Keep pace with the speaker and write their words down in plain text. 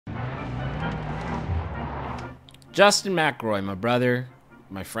Justin McRoy, my brother,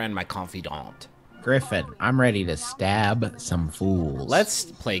 my friend, my confidant. Griffin, I'm ready to stab some fools. Let's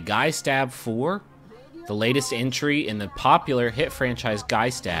play Guy Stab 4, the latest entry in the popular hit franchise Guy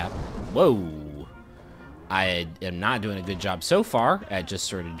Stab. Whoa. I am not doing a good job so far at just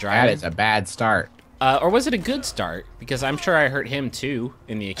sort of driving. That is a bad start. Or was it a good start? Because I'm sure I hurt him too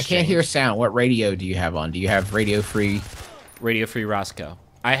in the exchange. I can't hear sound. What radio do you have on? Do you have Radio Free? Radio Free Roscoe.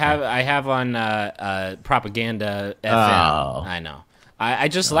 I have on Propaganda FM. Oh. I know. I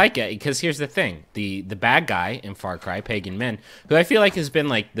just like it because here's the thing: the bad guy in Far Cry, Pagan Min, who I feel like has been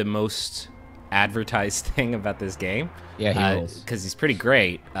like the most advertised thing about this game. Yeah, he is, because he's pretty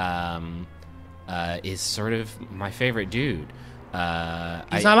great. Is sort of my favorite dude.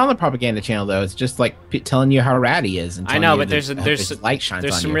 He's not on the propaganda channel though. It's just like telling you how rad he is. And I know, but there's light shines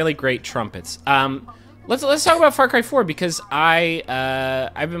there's on some you. really great trumpets. Let's talk about Far Cry 4 because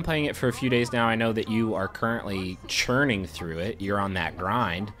I've been playing it for a few days now. I know that you are currently churning through it. You're on that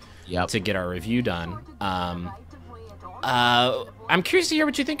grind to get our review done. I'm curious to hear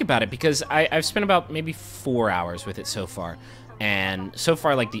what you think about it because I've spent about maybe 4 hours with it so far, and so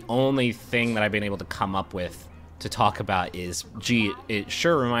far like the only thing that I've been able to come up with to talk about is, gee, it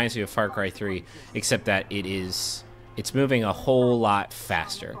sure reminds me of Far Cry 3, except that it's moving a whole lot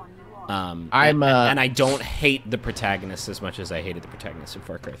faster. And I don't hate the protagonist as much as I hated the protagonist in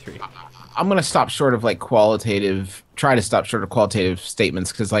Far Cry 3. I'm gonna stop short of like try to stop short of qualitative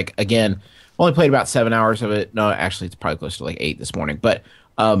statements because, like, again, I've only played about 7 hours of it. No, actually, it's probably close to like 8 this morning. But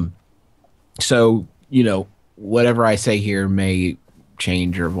so you know, whatever I say here may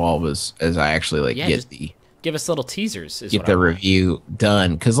change or evolve as I actually give us little teasers. Get the review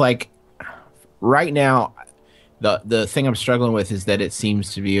done because, like, right now. The thing I'm struggling with is that it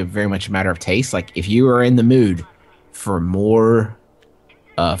seems to be very much a matter of taste. Like, if you are in the mood for more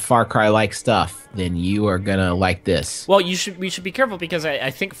Far Cry-like stuff, then you are gonna like this. Well, we should be careful because I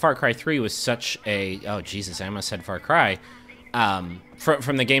think Far Cry 3 was such a... Oh, Jesus, I almost said Far Cry.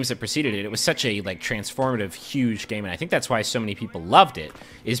 From the games that preceded it, it was such a, like, transformative, huge game, and I think that's why so many people loved it,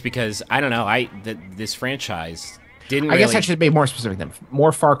 is because, I don't know, this franchise... I guess I should be more specific then.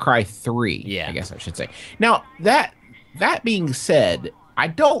 More Far Cry 3, yeah. I guess I should say. Now, that being said, I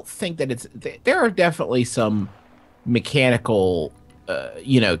don't think that there are definitely some mechanical,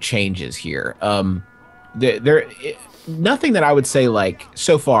 changes here. Nothing that I would say, like,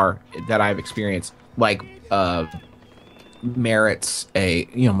 so far that I've experienced, like, merits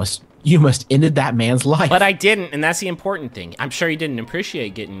you must ended that man's life. But I didn't, and that's the important thing. I'm sure he didn't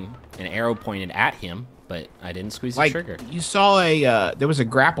appreciate getting an arrow pointed at him. But I didn't squeeze the trigger. You saw there was a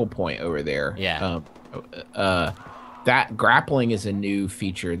grapple point over there. Yeah. That grappling is a new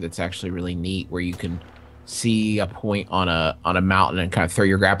feature that's actually really neat, where you can see a point on a mountain and kind of throw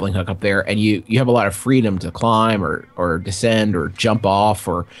your grappling hook up there, and you have a lot of freedom to climb or descend or jump off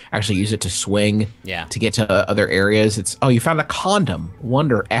or actually use it to swing. Yeah. To get to other areas. You found a condom.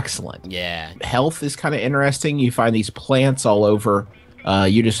 Wonder, excellent. Yeah. Health is kind of interesting. You find these plants all over.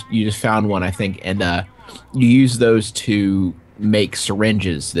 You just found one, I think, and you use those to make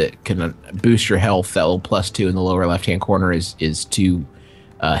syringes that can boost your health. That little +2 in the lower left-hand corner is 2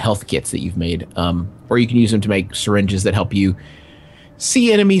 health kits that you've made. Or you can use them to make syringes that help you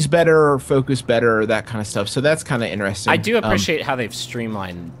see enemies better or focus better, that kind of stuff. So that's kind of interesting. I do appreciate how they've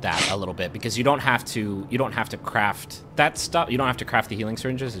streamlined that a little bit because you don't have to craft that stuff. You don't have to craft the healing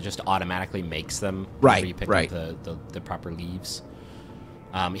syringes. It just automatically makes them. Right. You pick up the proper leaves.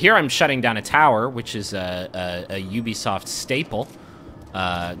 Here I'm shutting down a tower, which is a Ubisoft staple.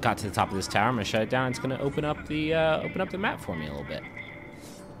 Got to the top of this tower. I'm gonna shut it down. It's gonna open up the map for me a little bit.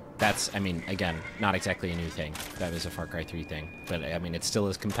 That's, I mean, again, not exactly a new thing. That is a Far Cry 3 thing, but I mean, it's still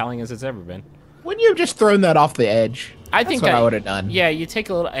as compelling as it's ever been. Wouldn't you have just thrown that off the edge? I think that's what I would have done. Yeah, you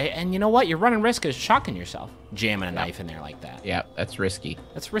take a little, and you know what? You're running risk of shocking yourself, jamming a knife in there like that. Yeah, that's risky.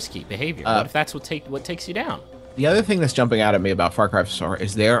 That's risky behavior. What if that's what takes you down? The other thing that's jumping out at me about Far Cry 4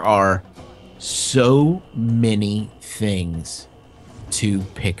 is there are so many things to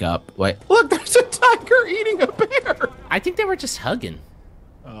pick up. Like, look, there's a tiger eating a bear. I think they were just hugging.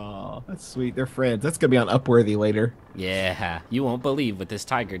 Oh, that's sweet. They're friends. That's gonna be on Upworthy later. Yeah, you won't believe what this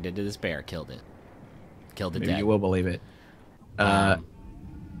tiger did to this bear. Killed it. Killed it Maybe dead. You will believe it.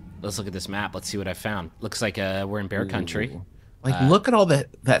 Let's look at this map. Let's see what I found. Looks like we're in bear country. Like, look at all that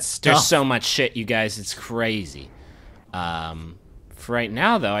stuff. There's so much shit, you guys. It's crazy. For right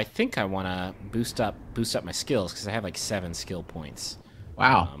now, though, I think I want to boost up my skills because I have like 7 skill points.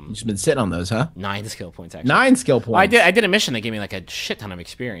 Wow, you've just been sitting on those, huh? 9 skill points, actually. 9 skill points. Well, I did a mission that gave me like a shit ton of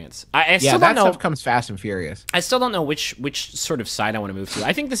experience. I still that don't know, stuff comes fast and furious. I still don't know which sort of side I want to move to.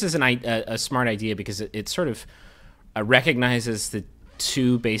 I think this is a smart idea because it sort of recognizes the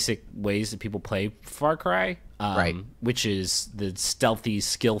two basic ways that people play Far Cry, Right. which is the stealthy,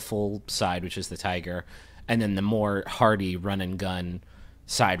 skillful side, which is the tiger, and then the more hardy run and gun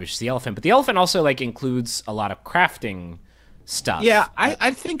side, which is the elephant. But the elephant also like includes a lot of crafting stuff. Yeah,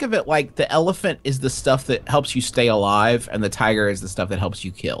 I think of it like the elephant is the stuff that helps you stay alive, and the tiger is the stuff that helps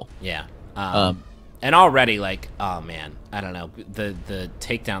you kill. Yeah. And already, like, oh man, I don't know, the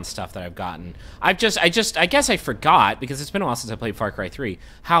takedown stuff that I've gotten. I guess I forgot, because it's been a while since I played Far Cry 3,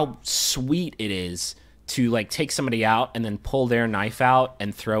 how sweet it is to like take somebody out and then pull their knife out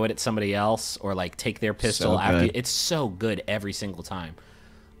and throw it at somebody else, or like take their pistol after you. It's so good every single time.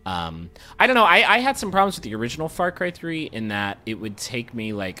 I don't know, I had some problems with the original Far Cry 3 in that it would take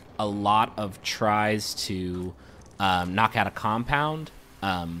me like a lot of tries to knock out a compound,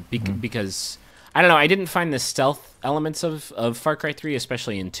 because I don't know, I didn't find the stealth elements of Far Cry 3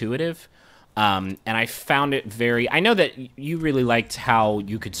 especially intuitive. And I found it very... I know that you really liked how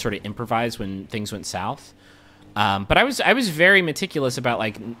you could sort of improvise when things went south. But I was very meticulous about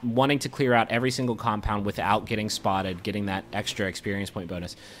like wanting to clear out every single compound without getting spotted, getting that extra experience point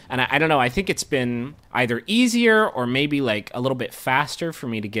bonus. And I don't know, I think it's been either easier or maybe like a little bit faster for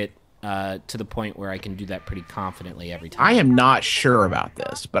me to get to the point where I can do that pretty confidently every time. I am not sure about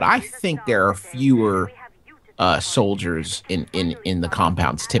this, but I think there are fewer soldiers in the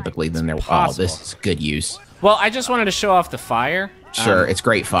compounds typically than there. Oh, this is good use. Well, I just wanted to show off the fire. Sure, it's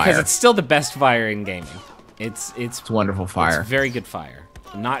great fire. Because it's still the best fire in gaming. It's wonderful fire. It's very good fire.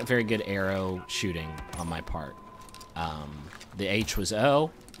 Not very good arrow shooting on my part. The H was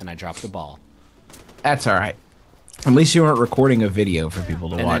O, and I dropped the ball. That's all right. At least you weren't recording a video for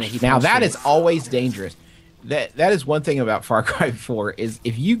people to watch. Now that is always dangerous. That is one thing about Far Cry 4 is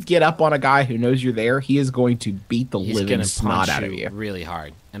if you get up on a guy who knows you're there, he is going to beat the living snot out of you really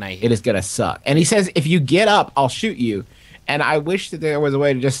hard, and it is gonna suck. And he says, if you get up, I'll shoot you. And I wish that there was a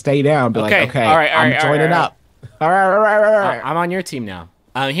way to just stay down, be like, okay, all right, I'm joining up. All right. I'm on your team now.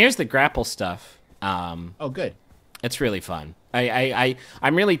 Here's the grapple stuff. Oh, good. It's really fun.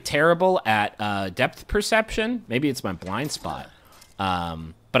 I'm really terrible at depth perception. Maybe it's my blind spot.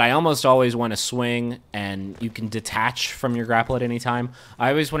 But I almost always want to swing, and you can detach from your grapple at any time. I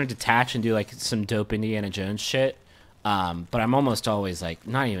always want to detach and do like some dope Indiana Jones shit. But I'm almost always like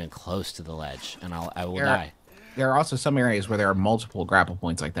not even close to the ledge, and I will die. There are also some areas where there are multiple grapple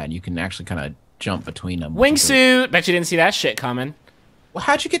points like that, and you can actually kind of jump between them. Wingsuit! Bet you didn't see that shit coming. Well,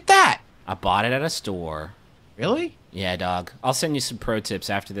 how'd you get that? I bought it at a store. Really? Yeah, dog. I'll send you some pro tips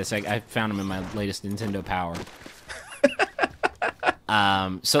after this. I found them in my latest Nintendo Power.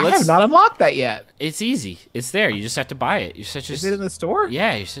 So I have not unlocked that yet. It's easy. It's there. You just have to buy it. Is it in the store?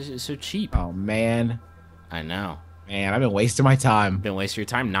 Yeah, it's so cheap. Oh, man. I know. Man, I've been wasting my time. Been wasting your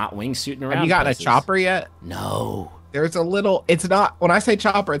time not wingsuiting around. Have you gotten a chopper yet? No. There's a little. It's not. When I say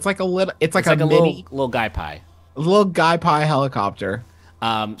chopper, it's like a little. It's like a mini little guy pie. A little guy pie helicopter.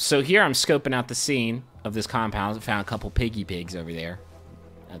 So here I'm scoping out the scene of this compound. I found a couple piggy pigs over there,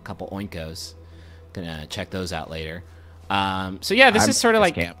 a couple oinkos. Gonna check those out later. So yeah, this is sort of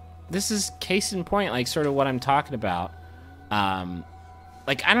like this is case in point, like sort of what I'm talking about.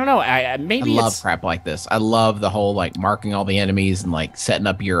 Like I don't know, I love crap like this. I love the whole like marking all the enemies and like setting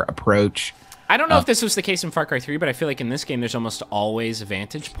up your approach. I don't know if this was the case in Far Cry 3, but I feel like in this game there's almost always a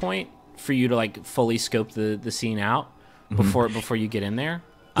vantage point for you to like fully scope the scene out before you get in there.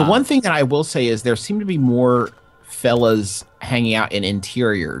 The one thing that I will say is there seem to be more fellas hanging out in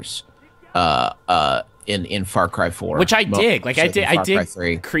interiors in Far Cry 4. Which I dig. Like I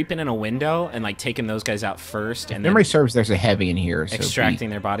did creeping in a window and like taking those guys out first, and memory serves, there's a heavy in here. So extracting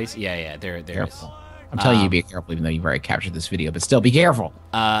their bodies. Yeah, there is. I'm telling you to be careful, even though you've already captured this video, but still be careful.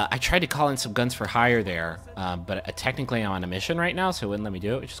 I tried to call in some guns for hire there, but technically I'm on a mission right now, so it wouldn't let me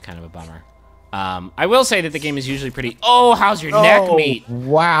do it, which is kind of a bummer. I will say that the game is usually pretty... Oh, how's your neck meat?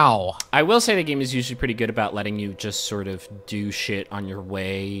 Wow. I will say the game is usually pretty good about letting you just sort of do shit on your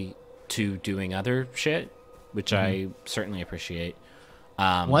way to doing other shit, which I certainly appreciate.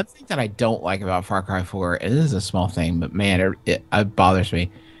 One thing that I don't like about Far Cry 4, and this is a small thing, but man, it bothers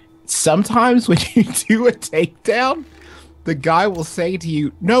me. Sometimes when you do a takedown, the guy will say to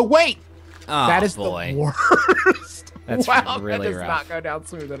you, "No, wait!" Oh, that is boy. the worst. That's really that does rough. not go down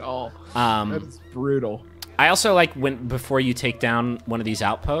smooth at all. That is brutal. I also like before you take down one of these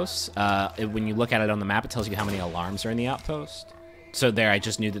outposts, when you look at it on the map, it tells you how many alarms are in the outpost. So there, I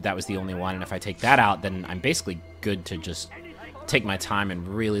just knew that was the only one, and if I take that out, then I'm basically good to just take my time and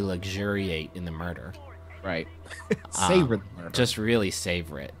really luxuriate in the murder. Right. Savor the murder. Just really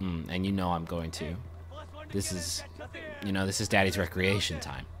savor it, and you know I'm going to. This is Daddy's recreation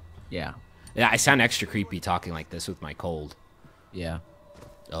time. Yeah. Yeah, I sound extra creepy talking like this with my cold. Yeah.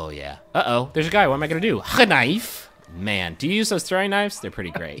 Oh, yeah. Uh-oh. There's a guy. What am I going to do? A knife? Man, do you use those throwing knives? They're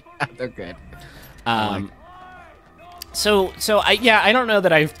pretty great. They're good. So I don't know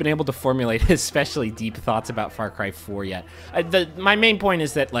that I've been able to formulate especially deep thoughts about Far Cry 4 yet. My main point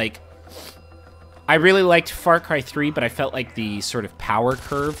is that, like, I really liked Far Cry 3, but I felt like the sort of power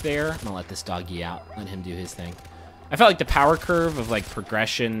curve there. I'm going to let this doggy out. Let him do his thing. I felt like the power curve of, like,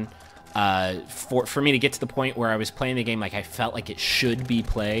 progression... for me to get to the point where I was playing the game like I felt like it should be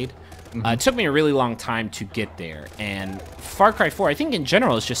played. It took me a really long time to get there, and Far Cry 4, I think in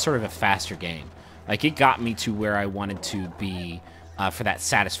general, is just sort of a faster game. Like, it got me to where I wanted to be for that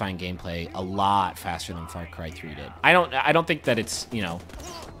satisfying gameplay a lot faster than Far Cry 3 did. I don't think that it's, you know,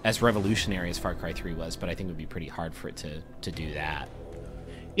 as revolutionary as Far Cry 3 was, but I think it would be pretty hard for it to do that.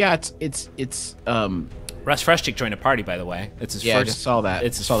 Yeah, it's Russ Frushtick joined a party, by the way. It's his first. I just saw that.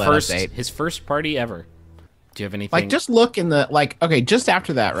 It's his saw first, that update. his first party ever. Do you have anything? Like, just look in the, like, okay, just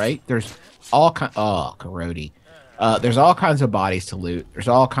after that, right? There's all kind. Oh, Karodi. There's all kinds of bodies to loot. There's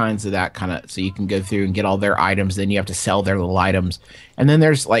all kinds of that kind of, so you can go through and get all their items. Then you have to sell their little items, and then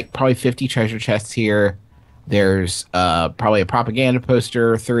there's like probably 50 treasure chests here. There's probably a propaganda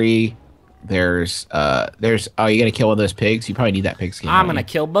poster, 3. There's oh, you gonna kill one of those pigs? You probably need that pig skin. I'm gonna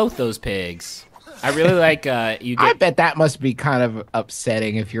kill both those pigs. I really like you. I bet that must be kind of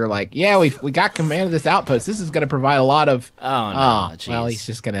upsetting if you're like, yeah, we got command of this outpost. This is gonna provide a lot of. Oh no! Well, he's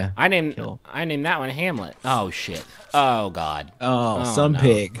just gonna. I named that one Hamlet. Oh shit! Oh god! Oh, some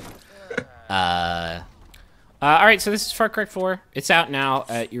pig. All right, so this is Far Cry 4. It's out now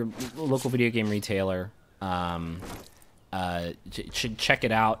at your local video game retailer. Should check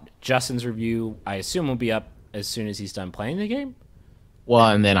it out. Justin's review, I assume, will be up as soon as he's done playing the game. Well,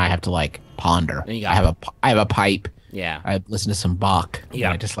 and then I have to like ponder. I have a pipe. Yeah. I listen to some Bach. Yeah.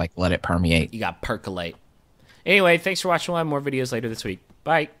 And I just like let it permeate. You got percolate. Anyway, thanks for watching. We'll have more videos later this week.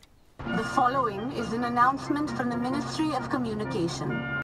 Bye. The following is an announcement from the Ministry of Communication.